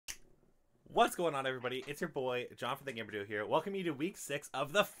What's going on, everybody? It's your boy, John from the GamerDuo here. Welcome you to week 6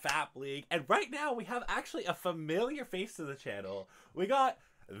 of the Fap League. And right now, we have actually a familiar face to the channel. We got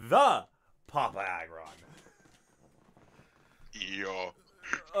the Papa Agron. Yo.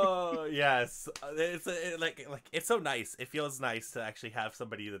 Oh, yes. It's so nice. It feels nice to actually have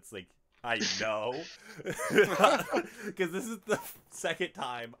somebody that's like, I know. Because this is the second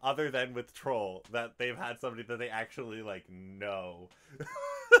time, other than with Troll, that they've had somebody that they actually, like, know.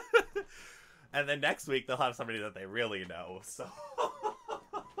 And then next week, they'll have somebody that they really know. So,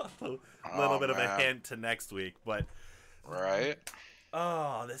 a little bit of a hint to next week. But, right?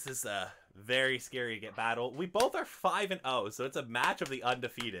 Oh, this is a very scary battle. We both are 5-0, so it's a match of the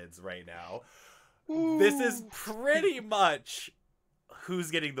undefeateds right now. Ooh. This is pretty much who's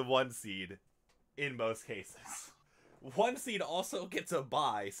getting the 1 seed in most cases. 1 seed also gets a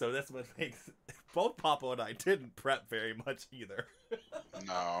bye, so that's what makes both Papa and I didn't prep very much either.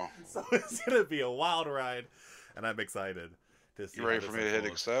 No. So it's gonna be a wild ride, and I'm excited to see. You ready for me to hit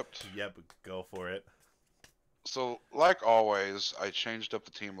accept? Yep, go for it. So, like always, I changed up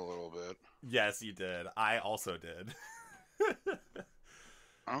the team a little bit. Yes, you did. I also did.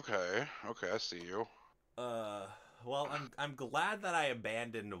 Okay, I see you. Well, I'm glad that I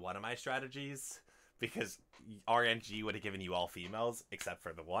abandoned one of my strategies, because RNG would have given you all females except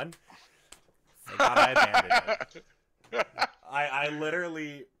for the one. Thank God I abandoned it. I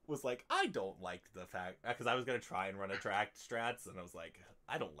literally was like, I don't like the fact, because I was going to try and run attract strats, and I was like,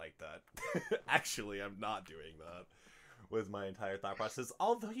 I don't like that. Actually, I'm not doing that, was my entire thought process.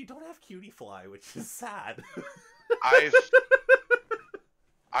 Although you don't have Cutie Fly, which is sad.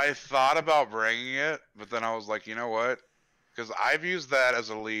 I thought about bringing it, but then I was like, you know what? Because I've used that as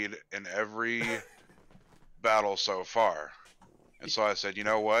a lead in every battle so far. And so I said, you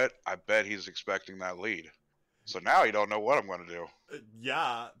know what? I bet he's expecting that lead. So now you don't know what I'm going to do.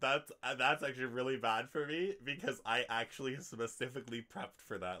 Yeah, that's actually really bad for me, because I actually specifically prepped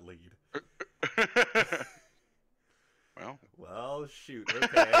for that lead. Well, shoot.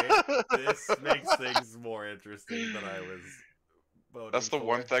 Okay. This makes things more interesting than I was voting That's the for.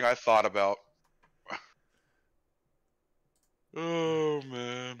 one thing I thought about. Oh,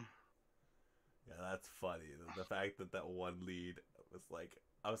 man. Yeah, that's funny. The fact that that one lead was like,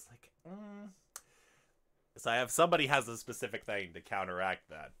 I was like, So I have somebody has a specific thing to counteract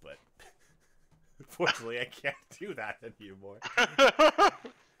that, but unfortunately I can't do that anymore.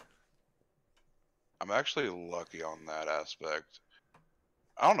 I'm actually lucky on that aspect.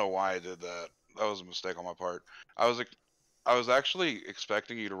 I don't know why I did that. That was a mistake on my part. I was actually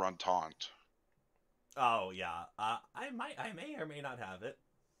expecting you to run taunt. Oh yeah, I may or may not have it,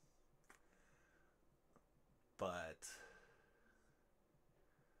 but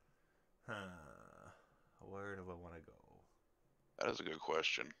where do I want to go? That is a good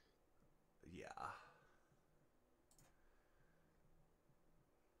question. Yeah.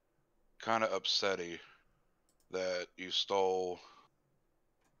 Kind of upsetty that you stole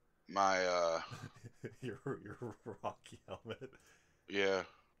my your Rocky helmet. Yeah.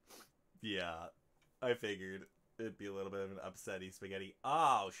 Yeah, I figured it'd be a little bit of an upsetty spaghetti.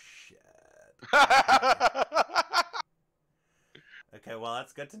 Oh shit. Okay, well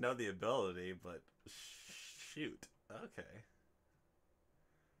that's good to know the ability, but shoot. Okay.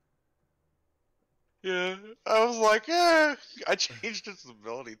 Yeah, I was like, I changed its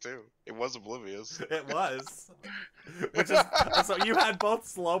ability too. It was oblivious. It was. Which is, so you had both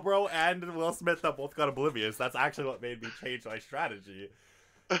Slowbro and Will Smith that both got oblivious. That's actually what made me change my strategy.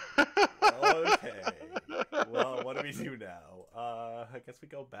 Okay. Well, what do we do now? I guess we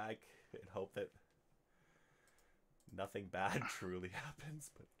go back and hope that nothing bad truly happens,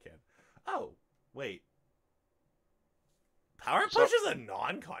 but it can. Oh, wait. Power Push is a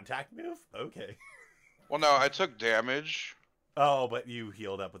non-contact move? Okay. Well, no, I took damage. Oh, but you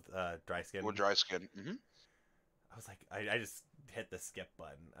healed up with dry skin. With dry skin. I was like, I just hit the skip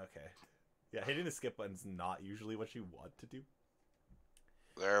button. Okay. Yeah, hitting the skip button's not usually what you want to do.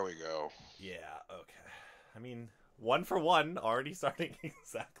 There we go. Yeah, okay. I mean, 1 for 1, already starting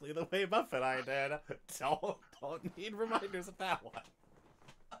exactly the way Buff and I did. Don't need reminders of that one.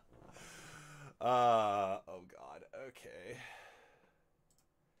 Oh god, okay.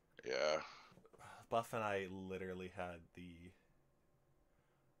 Yeah. Buff and I literally had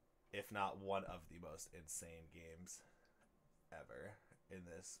if not one of the most insane games ever in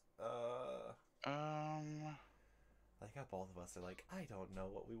this. I think both of us are like, I don't know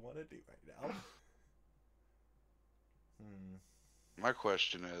what we want to do right now. My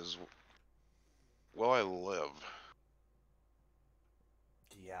question is, will I live?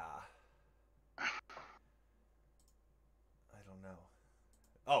 Yeah. I don't know.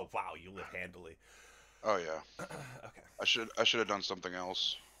 Oh wow, you live handily. Oh yeah. Okay. I should have done something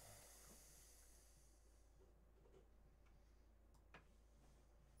else.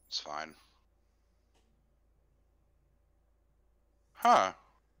 It's fine. Huh.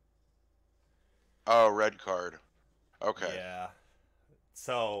 Oh, red card. Okay. Yeah.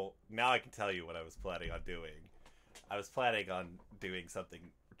 So now I can tell you what I was planning on doing. I was planning on doing something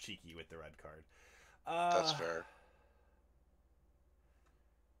cheeky with the red card. That's fair.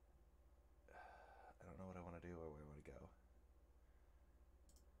 I don't know what I want to do or where I want to go.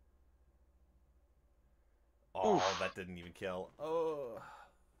 Oh, Oof. that didn't even kill. Oh.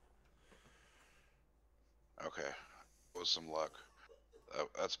 Okay. Was some luck.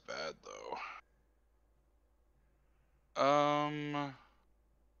 That's bad though.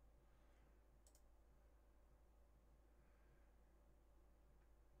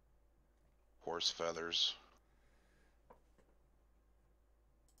 Horse feathers.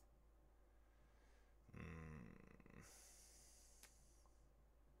 Mm.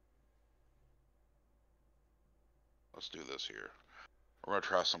 Let's do this here. We're gonna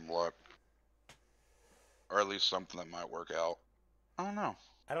try some luck, or at least something that might work out. I don't know.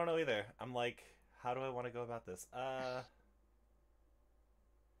 I don't know either. I'm like, how do I want to go about this? There's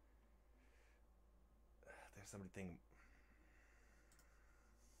something.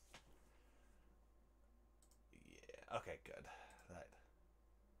 Yeah. Okay. Good. That.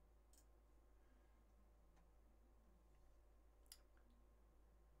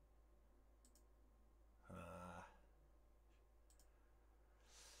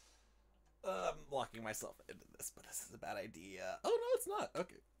 I'm locking myself into this, but this is a bad idea. Oh no, it's not.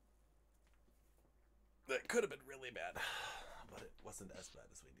 Okay. That could have been really bad, but it wasn't as bad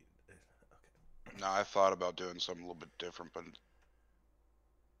as we needed. Okay. Now I thought about doing something a little bit different, but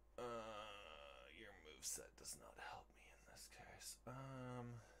Your moveset does not help me in this case.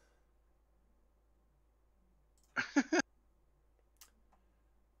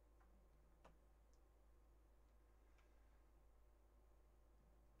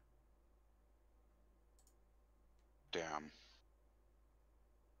 damn.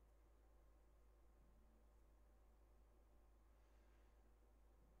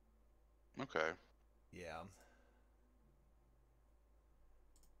 Okay. Yeah.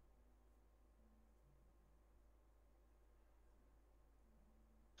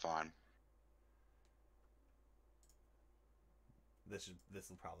 Fine. This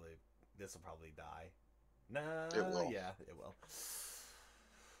will probably die. Nah, It will. yeah, it will.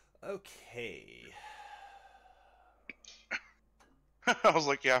 Okay. I was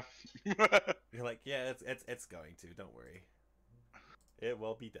like, yeah. You're like, yeah, it's going to. Don't worry. It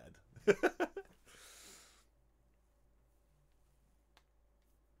will be dead.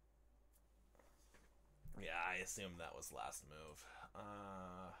 Yeah, I assume that was last move.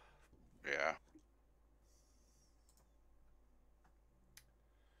 Yeah.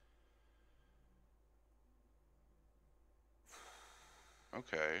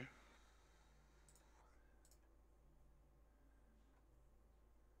 Okay.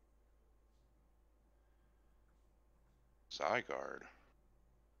 Zygarde.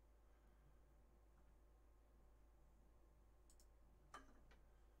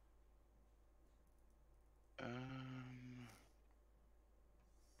 Um.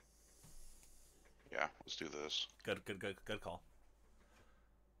 Yeah. Let's do this. Good call.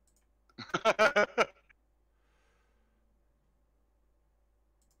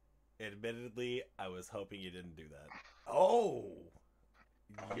 Admittedly, I was hoping you didn't do that. Oh,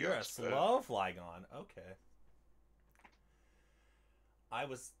 Yeah, you're a that's bad. slow Flygon. Okay. I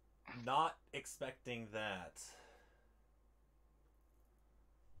was not expecting that.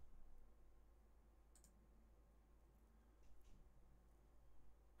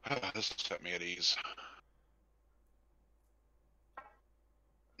 This set me at ease.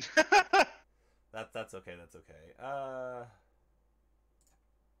 That's okay. That's okay.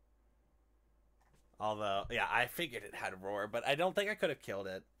 Although, yeah, I figured it had roar, but I don't think I could have killed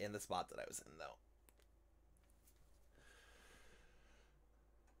it in the spot that I was in, though.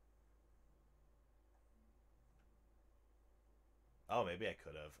 Oh, maybe I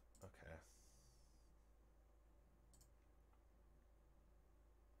could have. Okay.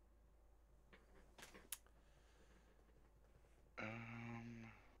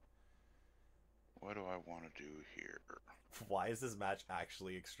 What do I want to do here? Why is this match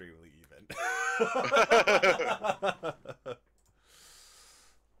actually extremely even?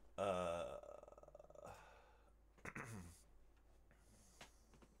 uh.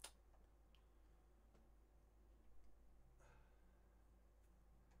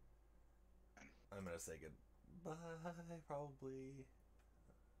 I'm gonna say goodbye, probably.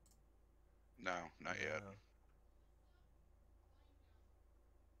 No, not yet. No.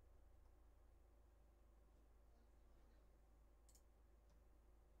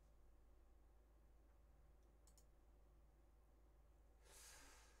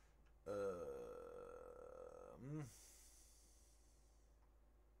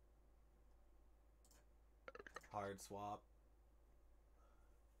 Hard swap.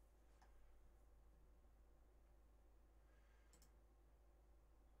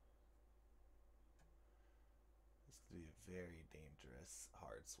 This could be a very dangerous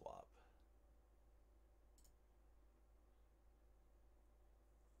hard swap.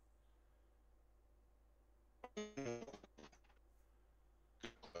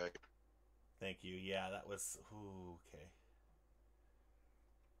 Thank you. Yeah, that was ooh, okay.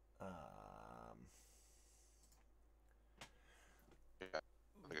 Yeah, I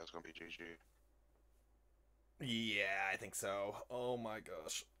think it's gonna be GG. Yeah, I think so. Oh my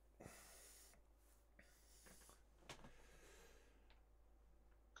gosh.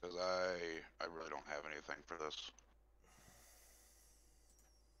 Because I really don't have anything for this.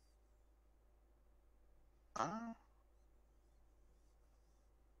 Oh,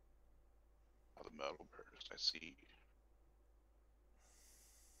 the metal burst, I see.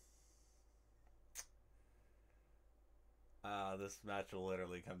 This match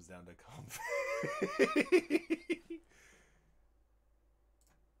literally comes down to comp.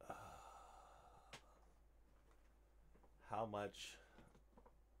 How much?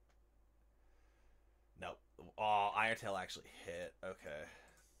 Nope. Oh, Iron Tail actually hit. Okay.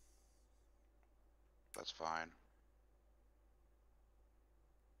 That's fine.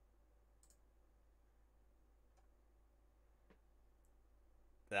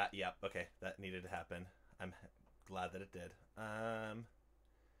 That, yep, okay. That needed to happen. I'm glad that it did. How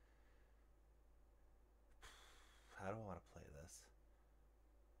do I want to play this?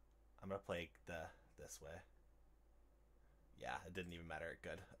 I'm gonna play this way. Yeah, it didn't even matter.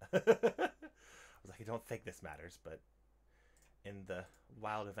 Good. I was like, I don't think this matters, but in the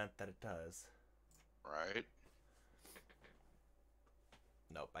wild event that it does. Right?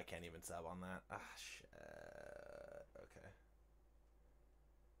 Nope, I can't even sub on that. Ah, shit. Okay.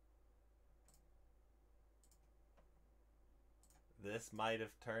 This might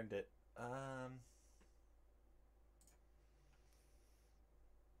have turned it. Got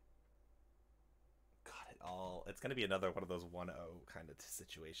it all. It's gonna be another one of those 1-0 kind of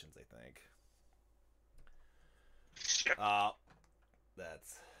situations, I think.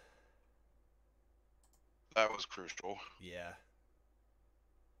 That's. That was crucial. Yeah.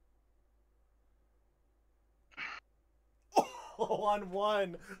 Oh, on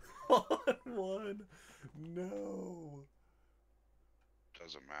one. On one. No.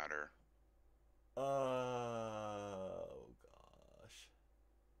 Doesn't matter. Oh, gosh.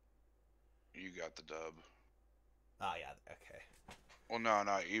 You got the dub. Oh, yeah, okay. Well, no,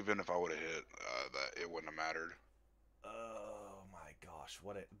 not even if I would have hit, that it wouldn't have mattered. Oh, my gosh.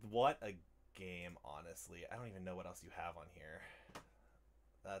 What a game, honestly. I don't even know what else you have on here.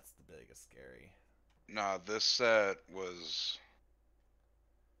 That's the biggest scary. Nah, this set was...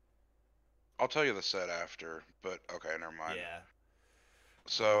 I'll tell you the set after, but okay, never mind. Yeah.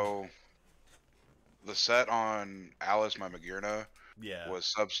 So, the set on Alice, my Magirna, was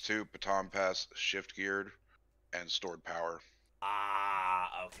substitute, baton pass, shift geared, and stored power.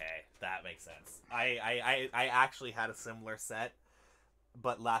 Ah, okay. That makes sense. I actually had a similar set,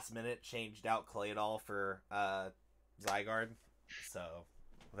 but last minute changed out Claydol for Zygarde. So,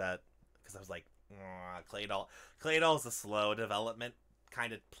 that... Because I was like, Claydol's a slow development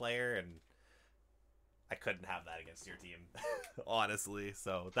kind of player, and I couldn't have that against your team, honestly.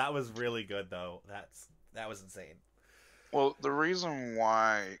 So that was really good, though. That was insane. Well, the reason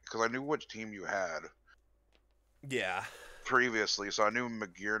why, because I knew which team you had. Yeah. Previously, so I knew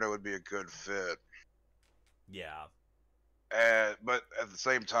Magirna would be a good fit. Yeah. But at the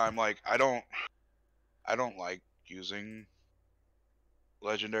same time, like I don't like using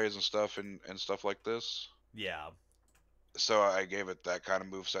legendaries and stuff and stuff like this. Yeah. So I gave it that kind of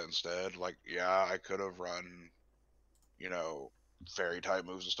moveset instead. Like, yeah, I could have run, fairy type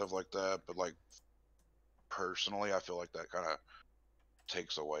moves and stuff like that, but like personally, I feel like that kind of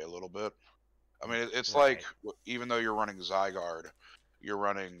takes away a little bit. I mean, it's right. like even though you're running Zygarde, you're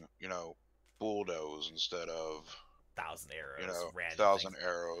running, Bulldoze instead of 1,000 arrows, random 1,000 things.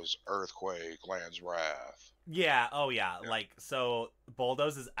 arrows, Earthquake, Land's Wrath. Yeah, oh yeah. Like, so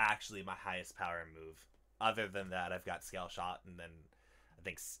Bulldoze is actually my highest power move. Other than that, I've got Scale Shot, and then I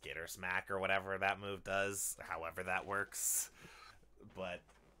think Skitter Smack or whatever that move does, however that works. But,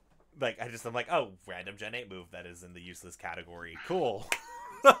 like, I'm like, oh, random Gen 8 move that is in the useless category. Cool.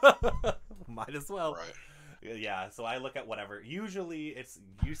 might as well. Right. Yeah, so I look at whatever. Usually it's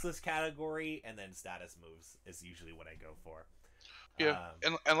useless category, and then status moves is usually what I go for. Yeah,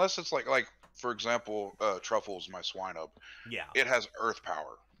 and unless it's like for example, Truffle's my swine up. Yeah. It has Earth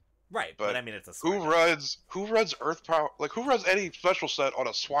power. Right, but I mean it's a swine who runs Earth power? Like who runs any special set on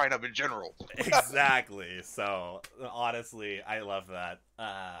a swine up in general? Exactly. So honestly, I love that.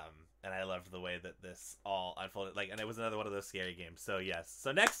 And I loved the way that this all unfolded. Like, and it was another one of those scary games. So yes.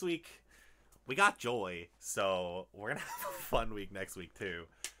 So next week we got Joy. So we're gonna have a fun week next week too.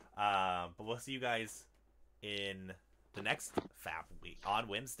 But we'll see you guys in the next Fap week on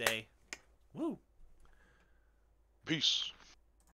Wednesday. Woo. Peace.